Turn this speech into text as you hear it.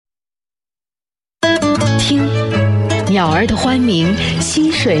听，鸟儿的欢鸣，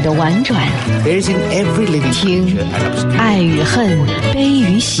溪水的婉转。听，爱与恨，悲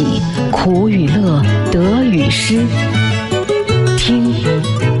与喜，苦与乐，得与失。听，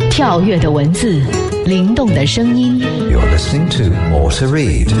跳跃的文字，灵动的声音。You're listening to More to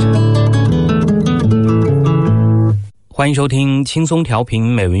Read。欢迎收听轻松调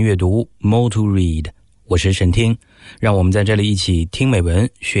频美文阅读 More to Read， 我是沈听，让我们在这里一起听美文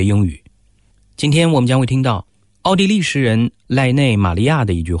学英语。今天我们将会听到奥地利诗人赖内·玛利亚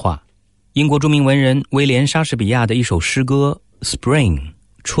的一句话，英国著名文人威廉·莎士比亚的一首诗歌 Spring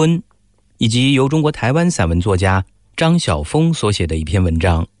春，以及由中国台湾散文作家张晓峰所写的一篇文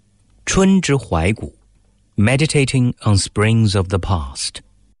章春之怀古 Meditating on Springs of the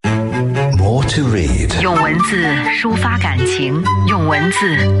Past。More to read， 用文字抒发感情，用文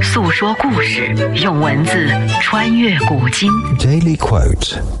字诉说故事，用文字穿越古今。 Daily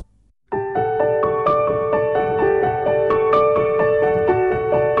Quote。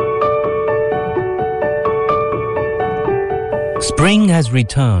 Spring has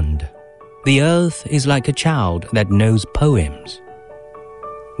returned. The earth is like a child that knows poems.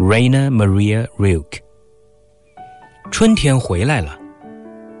 Maria Rilke。 春天回来了，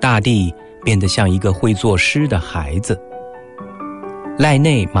大地变得像一个会作诗的孩子。赖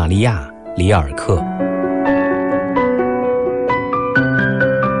内·玛利亚·里尔克。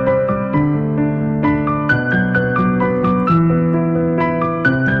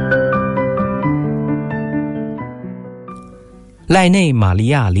赖内·玛利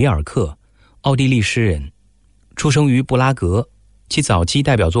亚·里尔克，奥地利诗人，出生于布拉格，其早期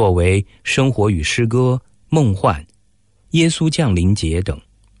代表作为《生活与诗歌》《梦幻》《耶稣降临节》等。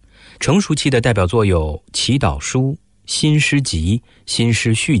成熟期的代表作有《祈祷书》《新诗集》《新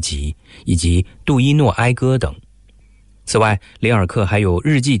诗续集》以及《杜伊诺哀歌》等。此外，里尔克还有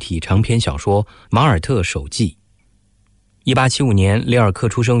日记体长篇小说《马尔特手记》。1875年，里尔克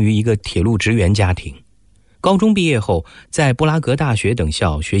出生于一个铁路职员家庭。高中毕业后，在布拉格大学等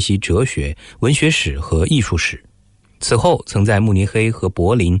校学习哲学、文学史和艺术史。此后，曾在慕尼黑和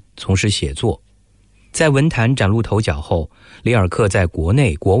柏林从事写作。在文坛崭露头角后，里尔克在国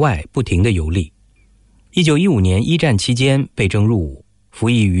内国外不停地游历。1915年一战期间被征入伍，服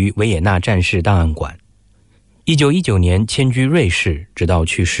役于维也纳战士档案馆。1919年迁居瑞士，直到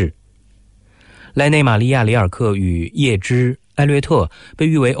去世。赖内·玛利亚·里尔克与叶芝、艾略特被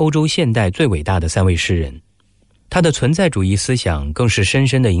誉为欧洲现代最伟大的3位诗人。他的存在主义思想更是深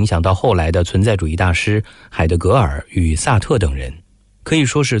深地影响到后来的存在主义大师海德格尔与萨特等人，可以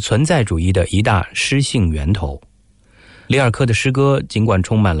说是存在主义的一大诗性源头。里尔克的诗歌尽管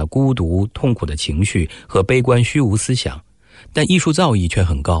充满了孤独、痛苦的情绪和悲观虚无思想，但艺术造诣却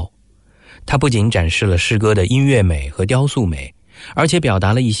很高。他不仅展示了诗歌的音乐美和雕塑美，而且表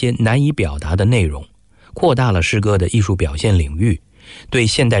达了一些难以表达的内容，扩大了诗歌的艺术表现领域，对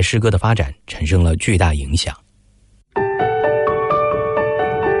现代诗歌的发展产生了巨大影响。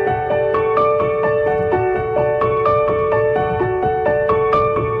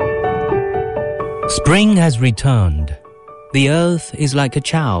Spring has returned. The earth is like a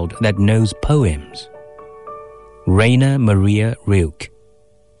child that knows poems. Maria Rilke。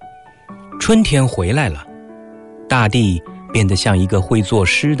 春天回来了，大地变得像一个会作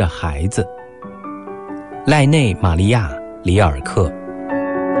诗的孩子。赖内·玛利亚·里尔克。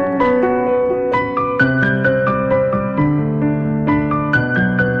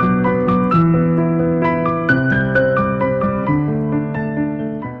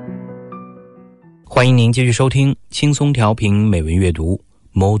欢迎您继续收听轻松调频美文阅读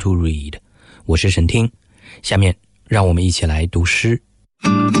More to Read， 我是沈听。下面让我们一起来读诗。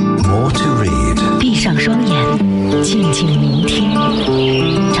 More to read， 闭上双眼，静静聆听，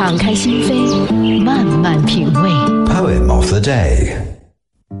敞开心扉，慢慢品味。 Poem of the day。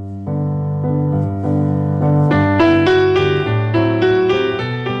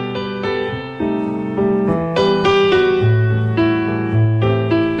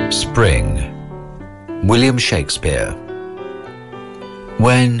 Spring, William Shakespeare.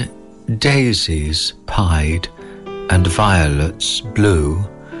 When daisies pied and violets blew,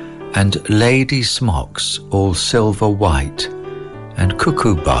 and lady smocks all silver white, and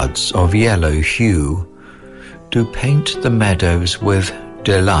cuckoo buds of yellow hue, do paint the meadows with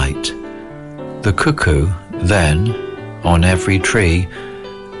delight. The cuckoo then, on every tree,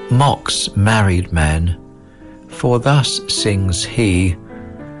 mocks married men, for thus sings he,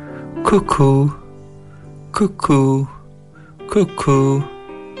 cuckoo, cuckoo, cuckoo.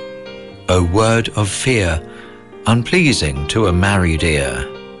 A word of fear, unpleasing to a married ear.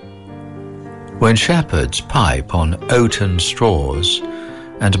 When shepherds pipe on oaten straws,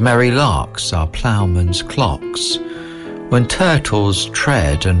 and merry larks are ploughmen's clocks, when turtles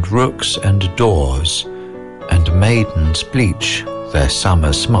tread and rooks and daws, and maidens bleach their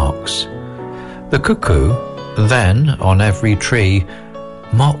summer smocks. The cuckoo, then, on every tree,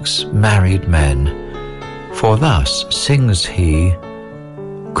 mocks married men, for thus sings he,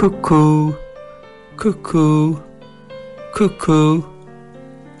 Cuckoo, cuckoo, cuckoo,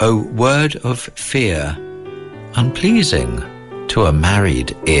 O word of fear, unpleasing to a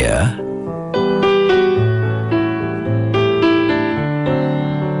married ear.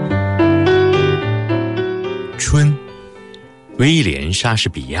 春，威廉·莎士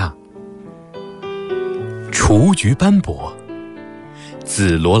比亚。雏菊斑驳，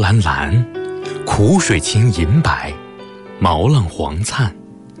紫罗兰蓝，苦水青银白，毛浪黄灿，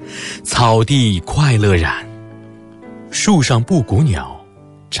草地快乐染。树上布谷鸟，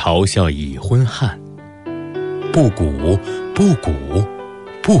嘲笑已婚汉。布谷，布谷，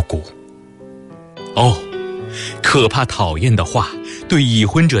布谷。哦，可怕讨厌的话对已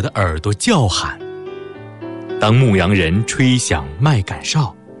婚者的耳朵叫喊。当牧羊人吹响麦秆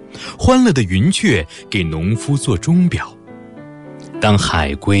哨，欢乐的云雀给农夫做钟表。当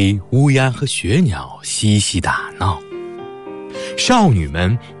海龟、乌鸦和雪鸟嬉戏打闹，少女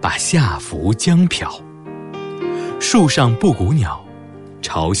们把夏服将漂。树上布谷鸟，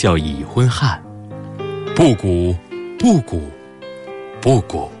嘲笑已婚汉。布谷，布谷，布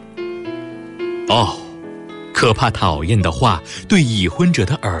谷。哦，可怕讨厌的话对已婚者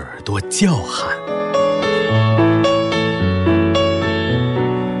的耳朵叫喊。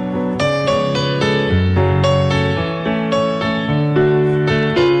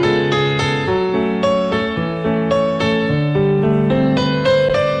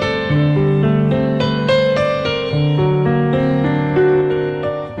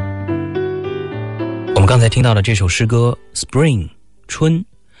刚才听到的这首诗歌 Spring 春，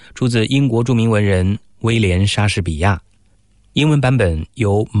出自英国著名文人威廉·莎士比亚，英文版本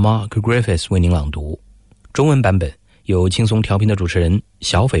由 Mark Griffiths 为您朗读，中文版本由轻松调频的主持人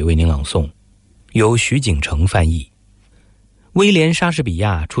小斐为您朗诵，由徐景成翻译。威廉·莎士比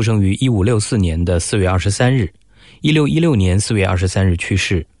亚出生于1564年的4月23日，1616年4月23日去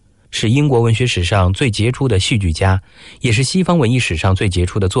世，是英国文学史上最杰出的戏剧家，也是西方文艺史上最杰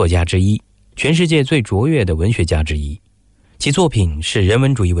出的作家之一，全世界最卓越的文学家之一。其作品是人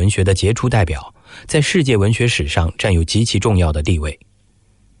文主义文学的杰出代表，在世界文学史上占有极其重要的地位。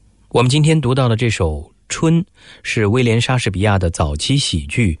我们今天读到的这首《春》是威廉·莎士比亚的早期喜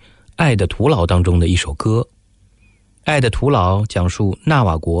剧《爱的徒劳》当中的一首歌。《爱的徒劳》讲述纳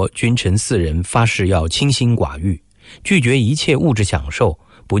瓦国君臣4人发誓要清心寡欲，拒绝一切物质享受，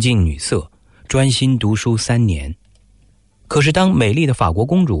不近女色，专心读书3年。可是当美丽的法国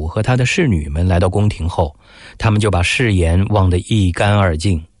公主和她的侍女们来到宫廷后，他们就把誓言忘得一干二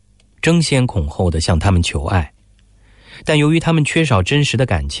净，争先恐后地向他们求爱。但由于他们缺少真实的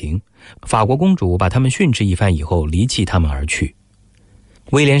感情，法国公主把他们训斥一番以后离弃他们而去。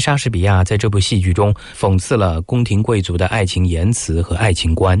威廉·莎士比亚在这部戏剧中讽刺了宫廷贵族的爱情言辞和爱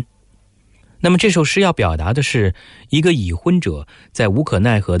情观。那么这首诗要表达的是一个已婚者在无可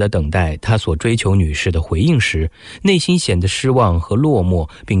奈何地等待他所追求女士的回应时，内心显得失望和落寞，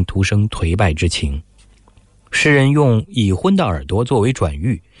并徒生颓败之情。诗人用已婚的耳朵作为转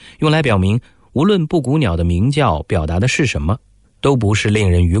喻，用来表明无论布谷鸟的鸣叫表达的是什么，都不是令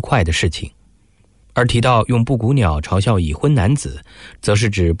人愉快的事情。而提到用布谷鸟嘲笑已婚男子，则是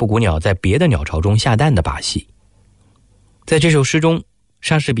指布谷鸟在别的鸟巢中下蛋的把戏。在这首诗中，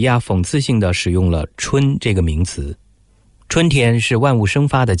莎士比亚讽刺性地使用了春这个名词。春天是万物生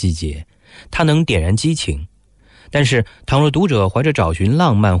发的季节，它能点燃激情。但是倘若读者怀着找寻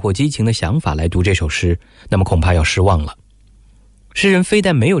浪漫或激情的想法来读这首诗，那么恐怕要失望了。诗人非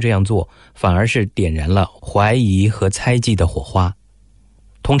但没有这样做，反而是点燃了怀疑和猜忌的火花。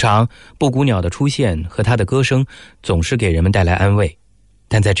通常布谷鸟的出现和它的歌声总是给人们带来安慰，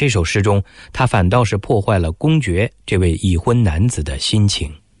但在这首诗中，它反倒是破坏了公爵这位已婚男子的心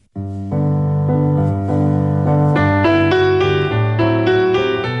情。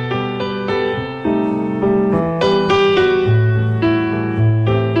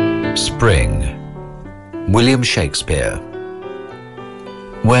Spring, William Shakespeare.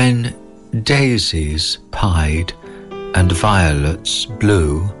 When daisies pied and violets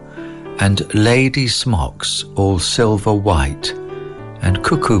blew, and lady smocks all silver white, and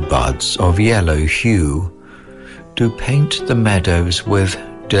cuckoo buds of yellow hue, do paint the meadows with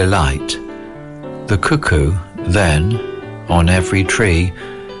delight. The cuckoo then, on every tree,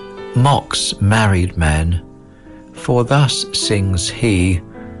 mocks married men, for thus sings he,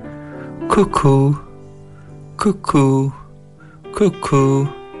 Cuckoo, cuckoo, cuckoo,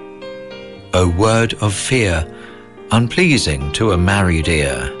 O word of fear, unpleasing to a married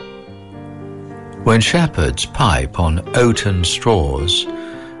ear. When shepherds pipe on oaten straws,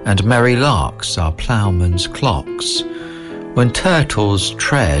 and merry larks are ploughmen's clocks, when turtles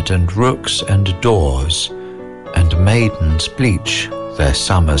tread and rooks and daws, and maidens bleach their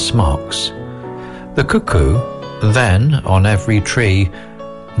summer smocks, the cuckoo then on every tree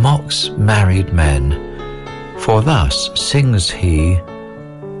mocks married men, for thus sings he,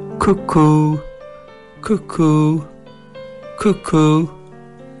 cuckoo, cuckoo, cuckoo.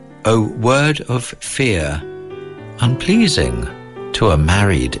 O word of fear, unpleasing to a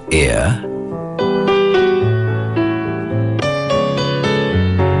married ear.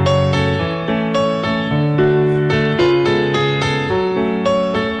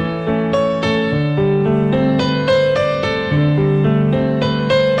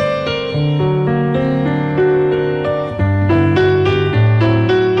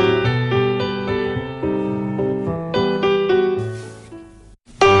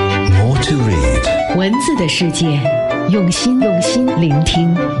文字的世界，用心聆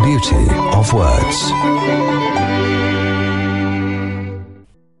听。Beauty of words.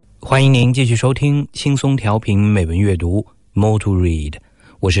 欢迎您继续收听轻松调频美文阅读 More to Read，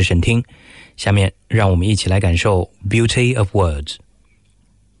 我是沈听。下面让我们一起来感受 Beauty of words。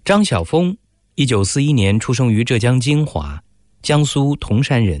 张晓峰1941年出生于浙江金华，江苏铜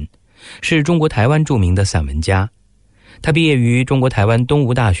山人，是中国台湾著名的散文家。他毕业于中国台湾东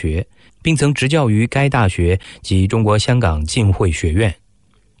吴大学，并曾执教于该大学及中国香港浸会学院。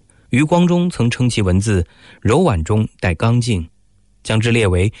余光中曾称其文字柔婉中带刚劲，将之列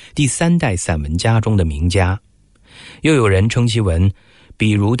为第3代散文家中的名家。又有人称其文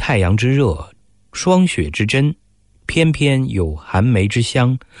比如太阳之热，霜雪之真，偏偏有寒梅之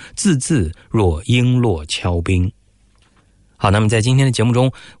香，字字若璎珞敲冰。好，那么在今天的节目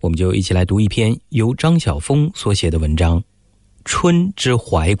中，我们就一起来读一篇由张晓峰所写的文章《春之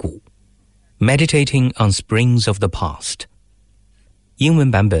怀古》， Meditating on Springs of the Past。 英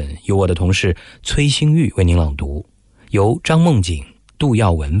文版本由我的同事崔星玉为您朗读，由张梦景、杜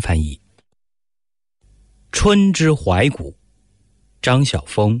耀文翻译。春之怀古，张晓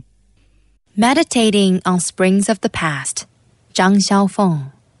峰。 Meditating on Springs of the Past， 张晓峰。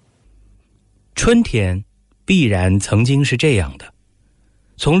春天必然曾经是这样的，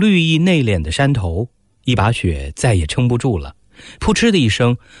从绿意内敛的山头，一把雪再也撑不住了，扑哧的一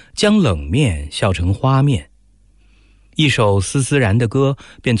声，将冷面笑成花面。一首丝丝然的歌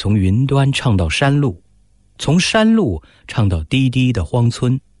便从云端唱到山路，从山路唱到低低的荒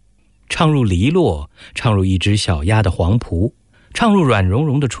村，唱入篱落，唱入一只小鸭的黄蒲，唱入软融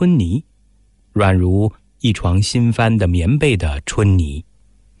融的春泥，软如一床新翻的棉被的春泥。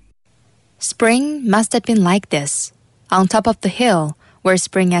Spring must have been like this. On top of the hill, where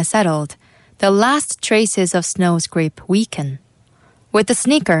spring has settled, the last traces of snow's grip weaken. With the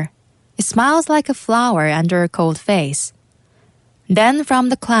sneaker, it smiles like a flower under a cold face. Then from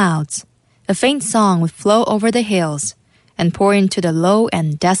the clouds, a faint song would flow over the hills and pour into the low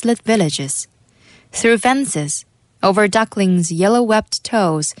and desolate villages, through fences, over ducklings' yellow-webbed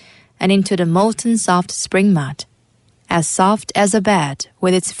toes, and into the molten soft spring mud.As soft as a bed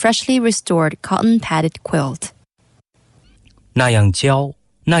with its freshly restored cotton-padded quilt. 那样娇，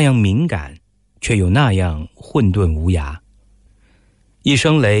那样敏感，却又那样混沌无涯。一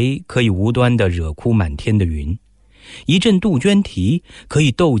声雷可以无端地惹哭满天的云，一阵杜鹃啼可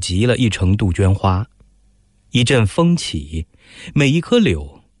以逗急了一城杜鹃花，一阵风起，每一棵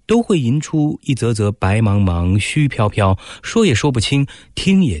柳都会吟出一则则白茫茫、虚飘飘，说也说不清，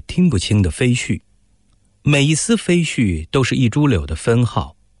听也听不清的飞絮。每一丝飞絮都是一株柳的分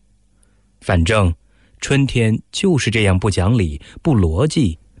号。反正春天就是这样不讲理、不逻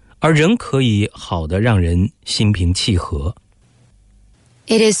辑，而仍可以好得让人心平气和。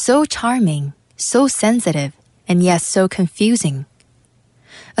 It is so charming, so sensitive, and yet so confusing.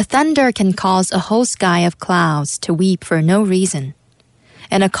 A thunder can cause a whole sky of clouds to weep for no reason,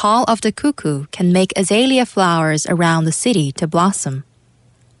 and a call of the cuckoo can make azalea flowers around the city to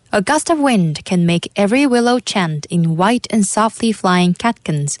blossom.A gust of wind can make every willow chant in white and softly flying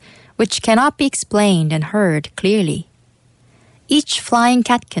catkins, which cannot be explained and heard clearly. Each flying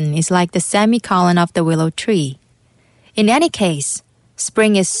catkin is like the semicolon of the willow tree. In any case,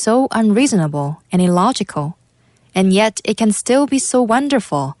 spring is so unreasonable and illogical, and yet it can still be so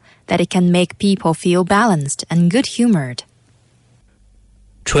wonderful that it can make people feel balanced and good-humored.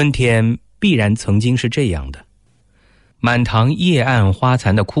 春天必然曾经是这样的。满堂叶暗花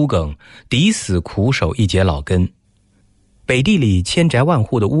残的枯梗，抵死苦守一节老根。北地里千宅万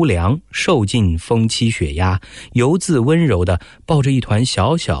户的屋梁受尽风欺雪压，犹自温柔地抱着一团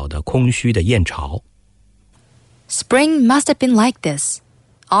小小的空虚的燕巢。 Spring must have been like this.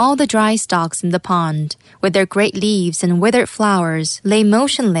 All the dry stalks in the pond, with their great leaves and withered flowers, lay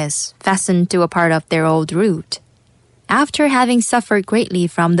motionless, fastened to a part of their old root. After having suffered greatly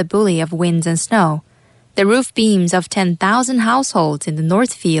from the bully of winds and snow, the roof beams of 10,000 households in the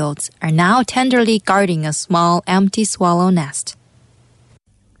North Fields are now tenderly guarding a small empty swallow nest.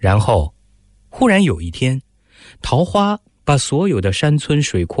 然后，忽然有一天，桃花把所有的山村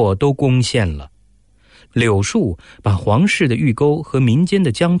水阔都攻陷了，柳树把皇室的御沟和民间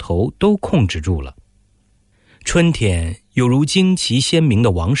的江头都控制住了。春天有如旌旗鲜明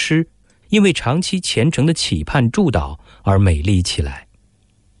的王师，因为长期虔诚的期盼祝祷而美丽起来。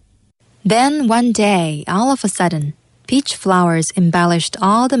Then one day, all of a sudden, peach flowers embellished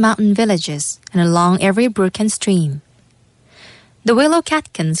all the mountain villages and along every brook and stream. The willow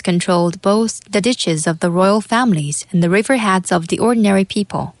catkins controlled both the ditches of the royal families and the riverheads of the ordinary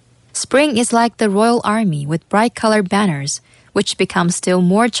people. Spring is like the royal army with bright-colored banners, which becomes still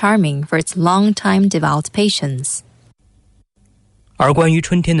more charming for its long-time devout patience. 而关于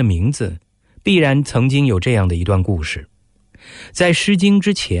春天的名字，必然曾经有这样的一段故事。在《诗经》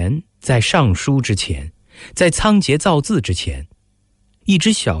之前，在《尚书》之前，在仓颉造字之前，一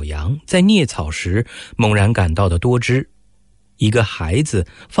只小羊在啮草时猛然感到的多汁，一个孩子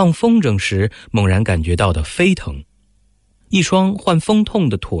放风筝时猛然感觉到的飞腾，一双患风痛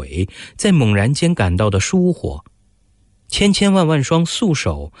的腿在猛然间感到的舒活，千千万万双素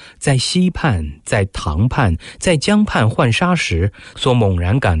手在溪畔、在塘畔、在江畔浣纱时所猛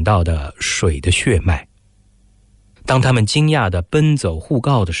然感到的水的血脉。当他们惊讶地奔走互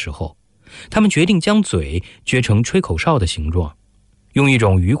告的时候，他们决定将嘴撅成吹口哨的形状，用一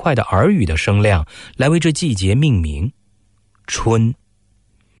种愉快的耳语的声量来为这季节命名——春。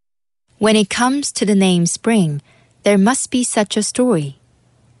 When it comes to the name spring, there must be such a story.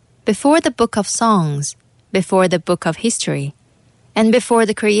 Before the book of songs, before the book of history, and before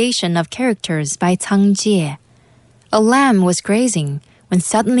the creation of characters by Cang Jie, a lamb was grazing when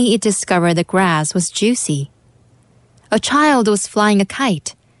suddenly it discovered the grass was juicy. A child was flying a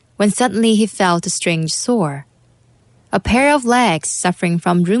kite when suddenly he felt a strange sore. A pair of legs suffering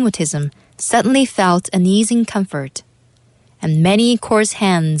from rheumatism suddenly felt an easing comfort. And many coarse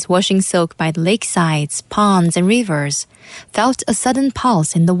hands washing silk by the lakesides, ponds, and rivers felt a sudden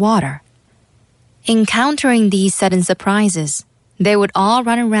pulse in the water. Encountering these sudden surprises, they would all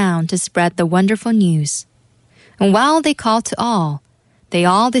run around to spread the wonderful news. And while they called to all, they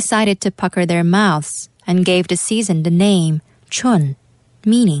all decided to pucker their mouths and gave the season the name Chun,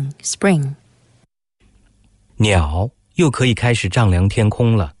 meaning spring. 鸟又可以开始丈量天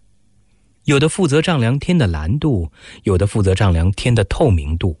空了，有的负责丈量天的蓝度，有的负责丈量天的透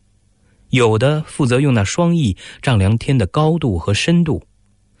明度，有的负责用那双翼丈量天的高度和深度。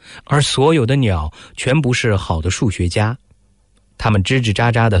而所有的鸟全不是好的数学家，他们吱吱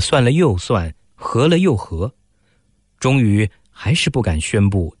喳喳地算了又算，合了又合，终于还是不敢宣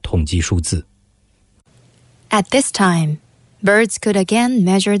布统计数字。At this time, birds could again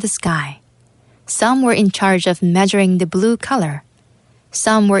measure the sky. Some were in charge of measuring the blue color.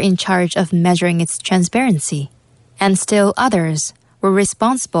 Some were in charge of measuring its transparency. And still others were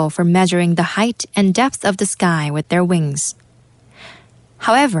responsible for measuring the height and depth of the sky with their wings.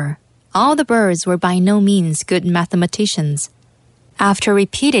 However, all the birds were by no means good mathematicians. After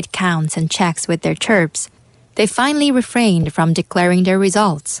repeated counts and checks with their chirps, they finally refrained from declaring their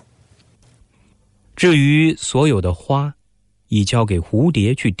results. 至于所有的花，已交给蝴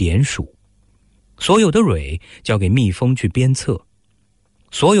蝶去点数；所有的蕊交给蜜蜂去鞭策；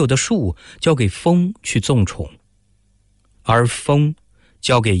所有的树交给风去纵宠；而风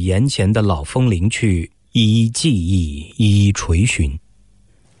交给眼前的老风铃去一一记忆，一一垂询。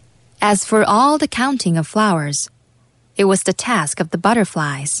As for all the counting of flowers, it was the task of the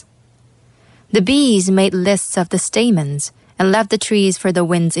butterflies. The bees made lists of the stamens and left the trees for the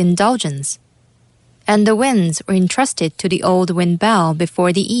wind's indulgence. And the winds were entrusted to the old wind bell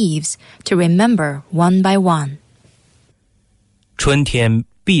before the eaves to remember one by one. 春天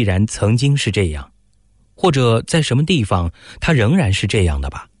必然曾经是这样，或者在什么地方它仍然是这样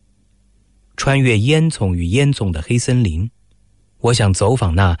的吧。穿越烟囱与烟囱的黑森林，我想走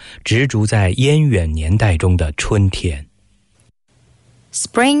访那植株在烟远年代中的春天。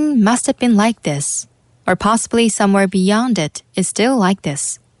Spring must have been like this, or possibly somewhere beyond it is still like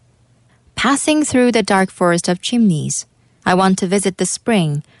this. Passing through the dark forest of chimneys, I want to visit the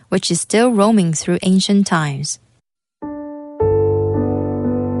spring which is still roaming through ancient times.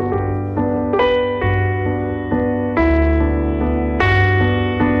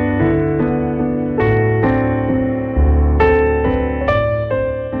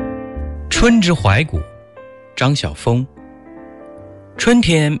 春之怀古，张晓峰。春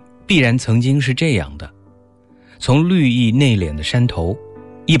天必然曾经是这样的，从绿意内敛的山头，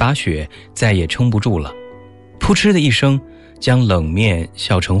一把雪再也撑不住了，扑哧的一声将冷面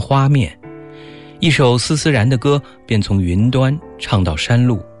笑成花面，一首丝丝然的歌便从云端唱到山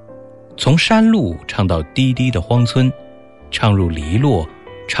路，从山路唱到低低的荒村，唱入篱落，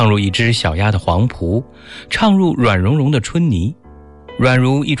唱入一只小鸭的黄蒲，唱入软融融的春泥，软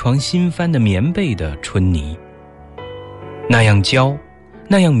如一床新翻的棉被的春泥，那样娇，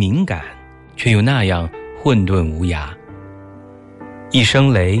那样敏感，却又那样混沌无涯。一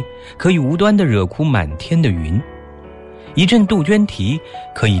声雷可以无端地惹哭满天的云，一阵杜鹃啼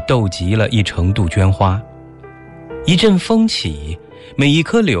可以逗急了一城杜鹃花，一阵风起，每一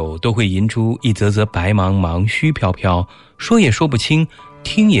棵柳都会吟出一则则白茫茫虚飘飘，说也说不清，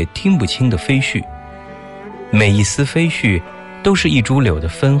听也听不清的飞絮，每一丝飞絮都是一株柳的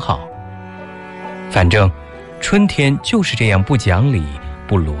分号。反正春天就是这样不讲理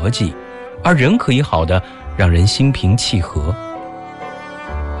不逻辑，而仍可以好的让人心平气和。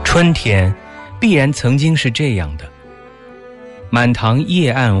春天必然曾经是这样的，满塘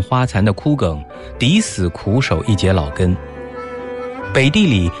叶暗花残的枯梗抵死苦守一截老根，北地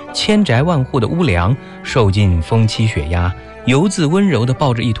里千宅万户的屋梁受尽风欺雪压，犹自温柔地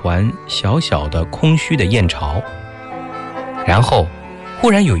抱着一团小小的空虚的燕巢。然后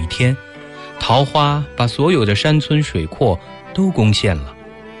忽然有一天，桃花把所有的山村水阔都攻陷了，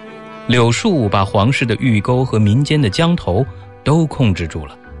柳树把皇室的御沟和民间的江头都控制住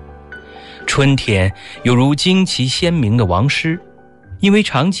了。春天犹如旌旗鲜明的王师，因为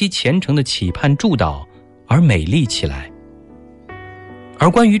长期虔诚的期盼祝祷而美丽起来。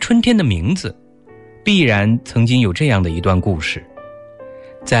而关于春天的名字，必然曾经有这样的一段故事。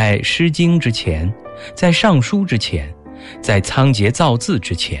在《诗经》之前，在《尚书》之前，在仓颉造字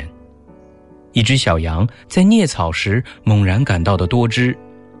之前，一只小羊在啮草时猛然感到的多汁，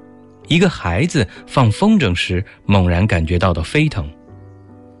一个孩子放风筝时猛然感觉到的飞腾，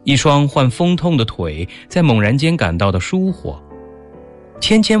一双患风痛的腿在猛然间感到的舒活，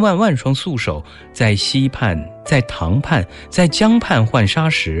千千万万双素手在溪畔，在塘畔，在江畔浣纱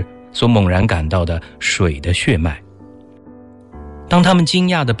时所猛然感到的水的血脉。当他们惊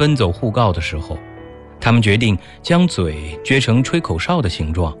讶地奔走互告的时候，他们决定将嘴撅成吹口哨的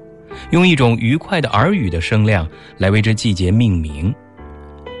形状，用一种愉快的耳语的声量来为这季节命名。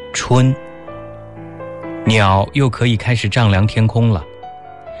春，鸟又可以开始丈量天空了，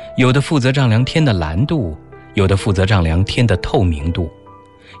有的负责丈量天的蓝度，有的负责丈量天的透明度，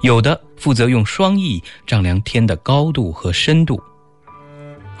有的负责用双翼丈量天的高度和深度。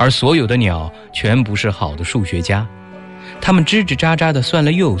而所有的鸟全不是好的数学家，他们吱吱喳喳地算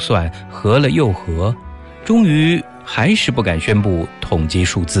了又算，合了又合，终于还是不敢宣布统计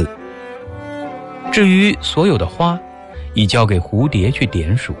数字。至于所有的花，已交给蝴蝶去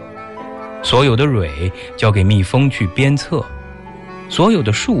点数，所有的蕊交给蜜蜂去鞭策，所有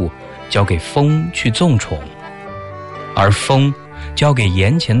的树交给风去纵宠，而风交给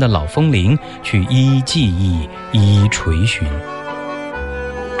眼前的老风铃去一一记忆，一一垂询。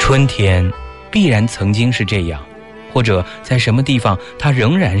春天必然曾经是这样，或者在什么地方它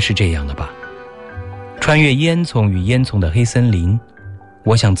仍然是这样的吧。穿越烟囱与烟囱的黑森林，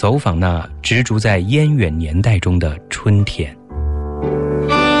我想走访那植株在烟远年代中的春天。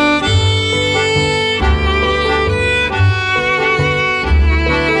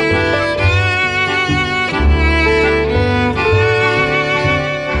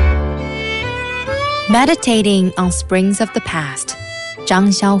Meditating on Springs of the Past,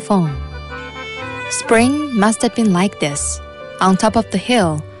 Zhang Xiaofeng. Spring must have been like this. On top of the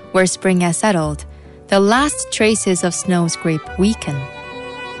hill where spring has settled, the last traces of snow scrape weaken.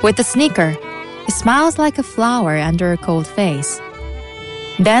 With the sneaker, it smiles like a flower under a cold face.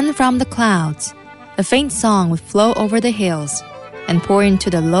 Then from the clouds, a faint song would flow over the hills and pour into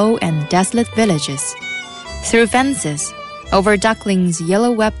the low and desolate villages, through fences, over ducklings'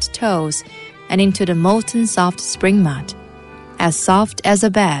 yellow-webbed toes, and into the molten soft spring mud, as soft as a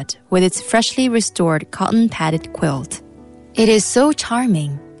bed with its freshly restored cotton-padded quilt. It is so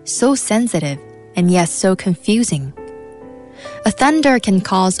charming, so sensitive, and yet so confusing. A thunder can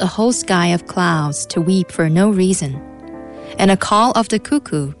cause a whole sky of clouds to weep for no reason, and a call of the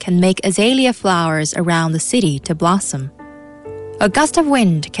cuckoo can make azalea flowers around the city to blossom. A gust of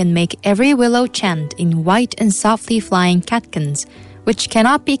wind can make every willow chant in white and softly flying catkins, which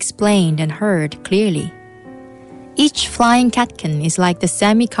cannot be explained and heard clearly. Each flying catkin is like the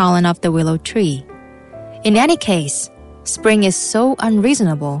semicolon of the willow tree. In any case, spring is so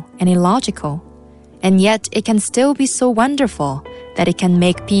unreasonable and illogical. and yet it can still be so wonderful that it can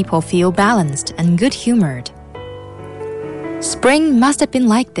make people feel balanced and good-humored. Spring must have been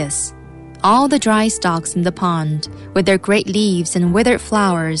like this. All the dry stalks in the pond, with their great leaves and withered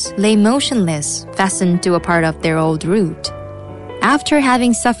flowers, lay motionless, fastened to a part of their old root. After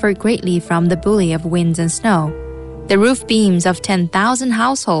having suffered greatly from the bully of winds and snow, the roof beams of 10,000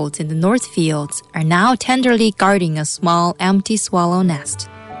 households in the North Fields are now tenderly guarding a small empty swallow nest.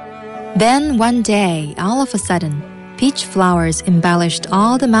 Then one day, all of a sudden, peach flowers embellished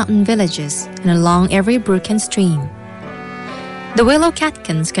all the mountain villages and along every brook and stream. The willow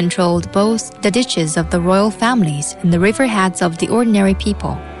catkins controlled both the ditches of the royal families and the riverheads of the ordinary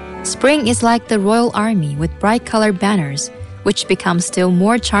people. Spring is like the royal army with bright-colored banners, which becomes still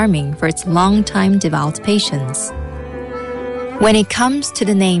more charming for its long-time devout patience. When it comes to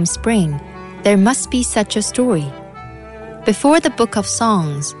the name spring, there must be such a story. Before the book of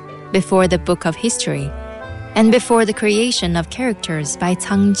songs, before the book of history, and before the creation of characters by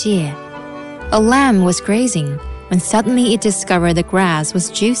Cang Jie, a lamb was grazing when suddenly it discovered the grass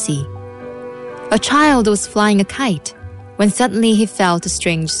was juicy. A child was flying a kite when suddenly he felt a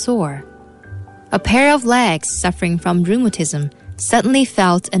strange sore. A pair of legs suffering from rheumatism suddenly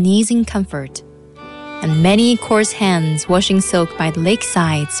felt an easing comfort. And many coarse hands washing silk by the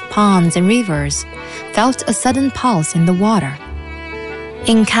lakesides, ponds, and rivers felt a sudden pulse in the water.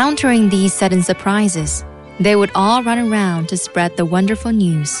 Encountering these sudden surprises, they would all run around to spread the wonderful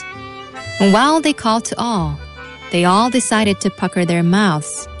news. And while they called to all, they all decided to pucker their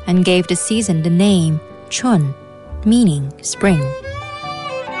mouths and gave the season the name Chun, meaning spring.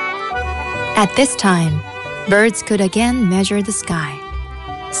 At this time, birds could again measure the sky.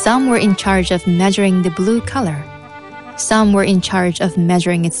 Some were in charge of measuring the blue color. Some were in charge of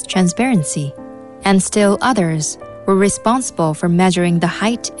measuring its transparency. And still others were responsible for measuring the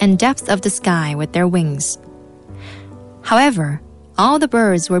height and depth of the sky with their wings. However, all the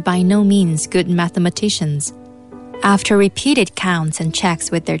birds were by no means good mathematicians. After repeated counts and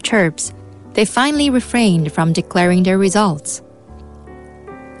checks with their chirps, they finally refrained from declaring their results.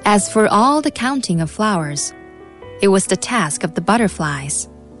 As for all the counting of flowers, it was the task of the butterflies.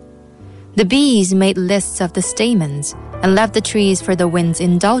 The bees made lists of the stamens and left the trees for the wind's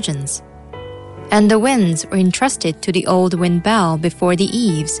indulgence. And the winds were entrusted to the old wind bell before the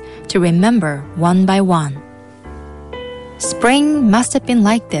eaves to remember one by one. Spring must have been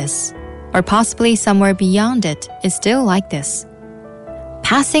like this, or possibly somewhere beyond it is still like this.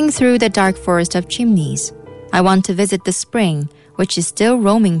 Passing through the dark forest of chimneys, I want to visit the spring which is still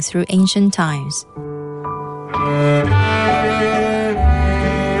roaming through ancient times.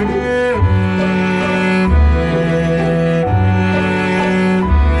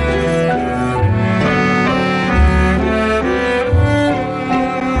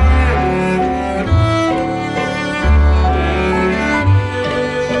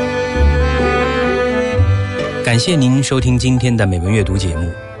感谢您收听今天的美文阅读节目。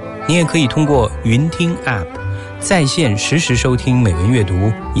你也可以通过云听 App 在线实时收听美文阅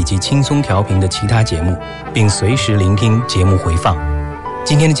读以及轻松调频的其他节目，并随时聆听节目回放。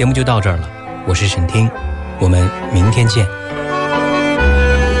今天的节目就到这儿了，我是沈听，我们明天见。